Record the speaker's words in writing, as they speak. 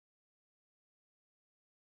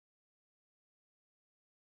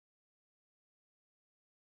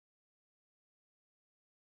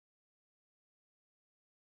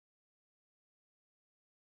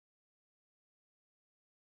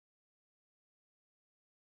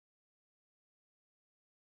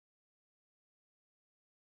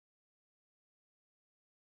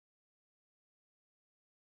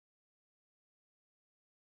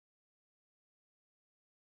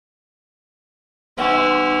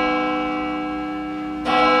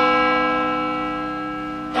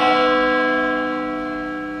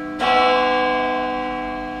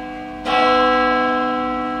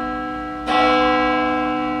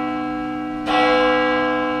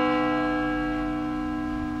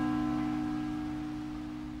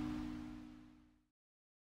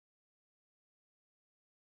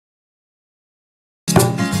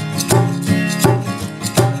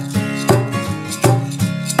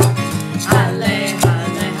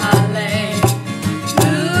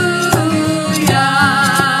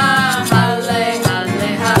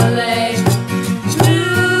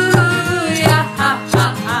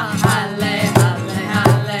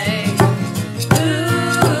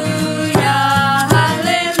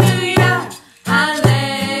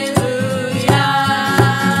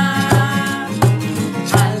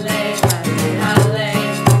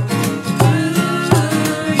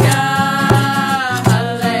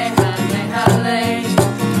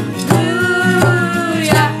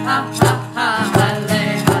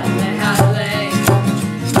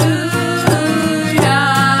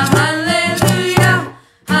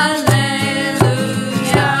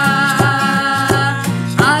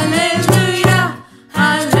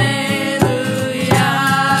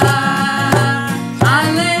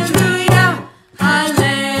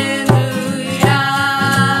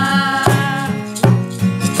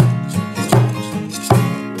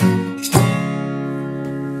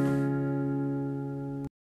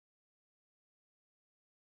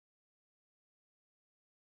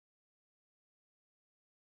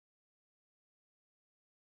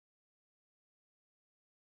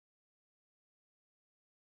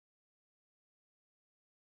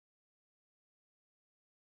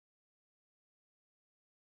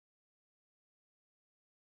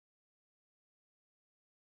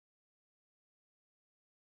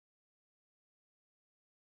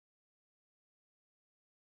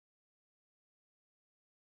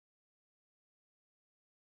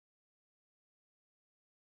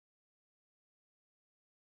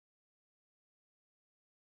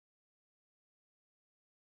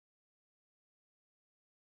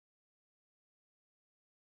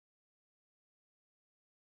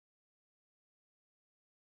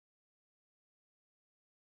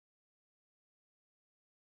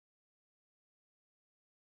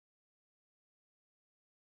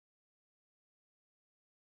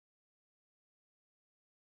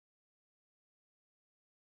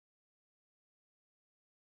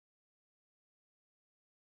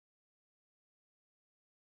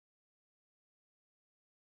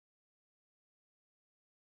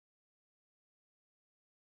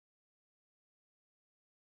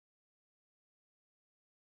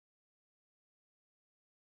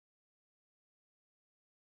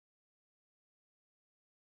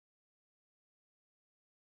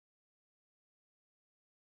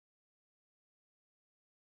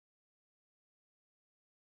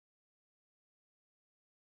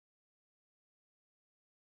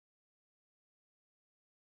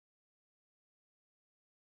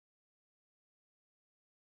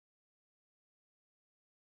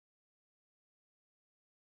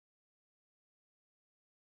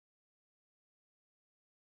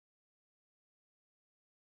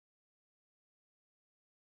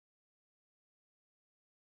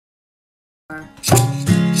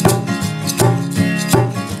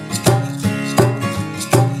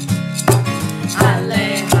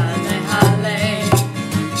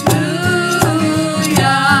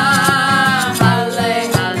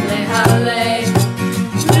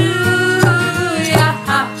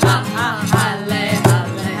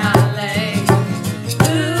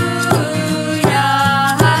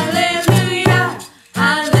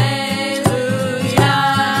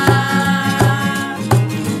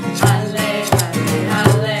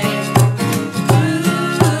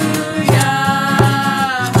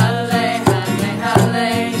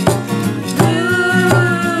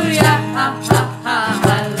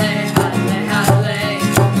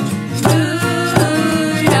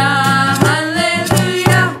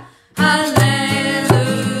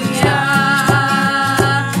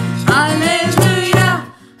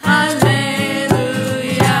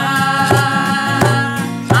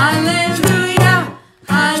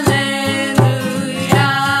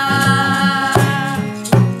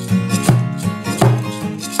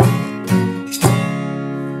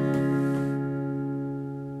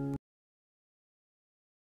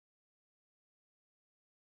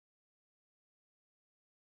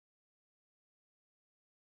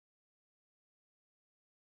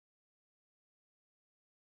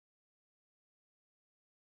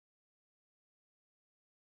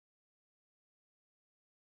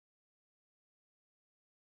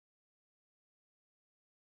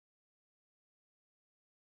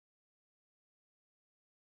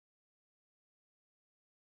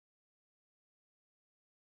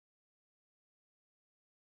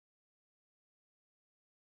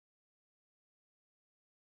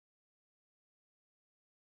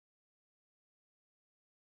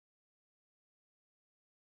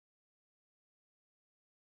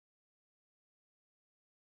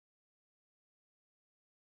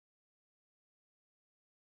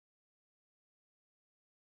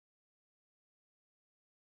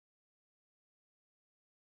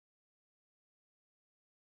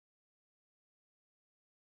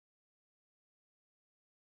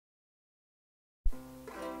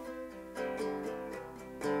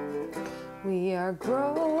We are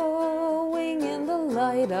growing in the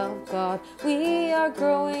light of God. We are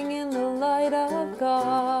growing in the light of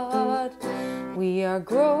God. We are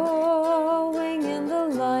growing in the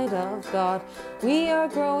light of God. We are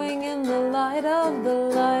growing in the light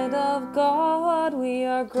of God. We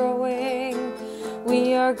are growing.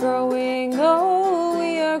 We are growing. Oh,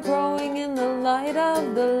 we are growing in the light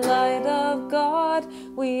of God.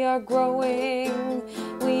 We are growing.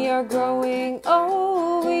 We are growing.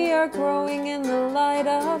 Oh, we are growing in the light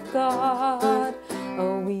of God.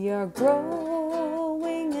 Oh, we are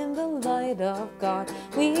growing in the light of God.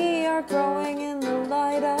 We are growing in the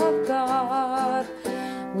light of God.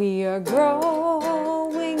 We are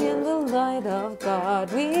growing in the light of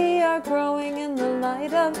God. We are growing in the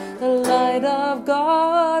light of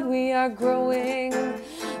God. We are growing.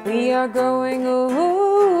 We are growing.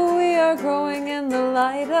 Oh, we are growing in the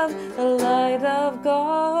light of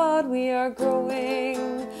God. We are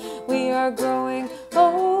growing. We are growing.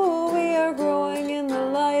 Oh, we are growing in the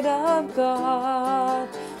light of God.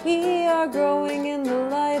 We are growing in the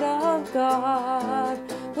light of God.